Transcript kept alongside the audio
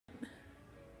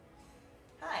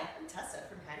Tessa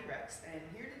from Hattie Rex, and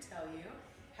I'm here to tell you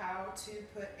how to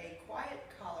put a quiet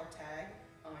collar tag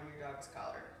on your dog's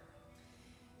collar.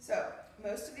 So,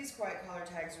 most of these quiet collar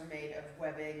tags are made of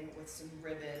webbing with some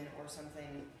ribbon or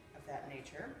something of that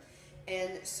nature.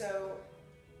 And so,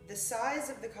 the size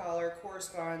of the collar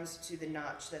corresponds to the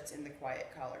notch that's in the quiet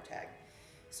collar tag.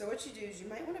 So what you do is you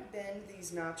might want to bend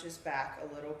these notches back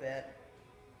a little bit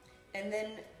and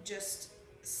then just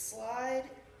slide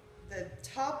the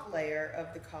top layer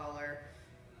of the collar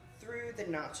through the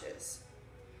notches.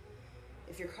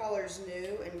 If your collar's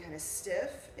new and kind of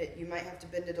stiff, you might have to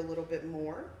bend it a little bit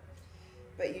more,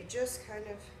 but you just kind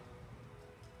of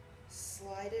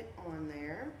slide it on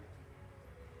there.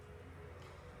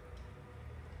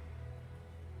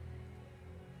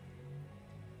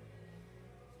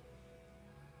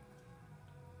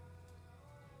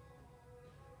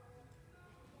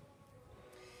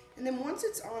 And then once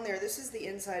it's on there, this is the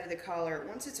inside of the collar,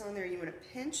 once it's on there you want to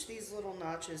pinch these little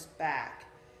notches back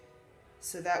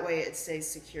so that way it stays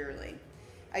securely.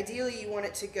 Ideally you want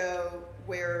it to go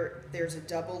where there's a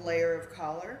double layer of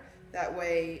collar, that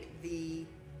way the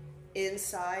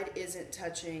inside isn't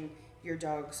touching your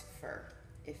dog's fur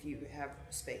if you have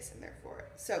space in there for it.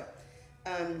 So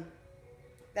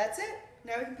that's it.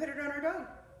 Now we can put it on our dog.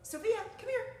 Sophia, come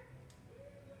here.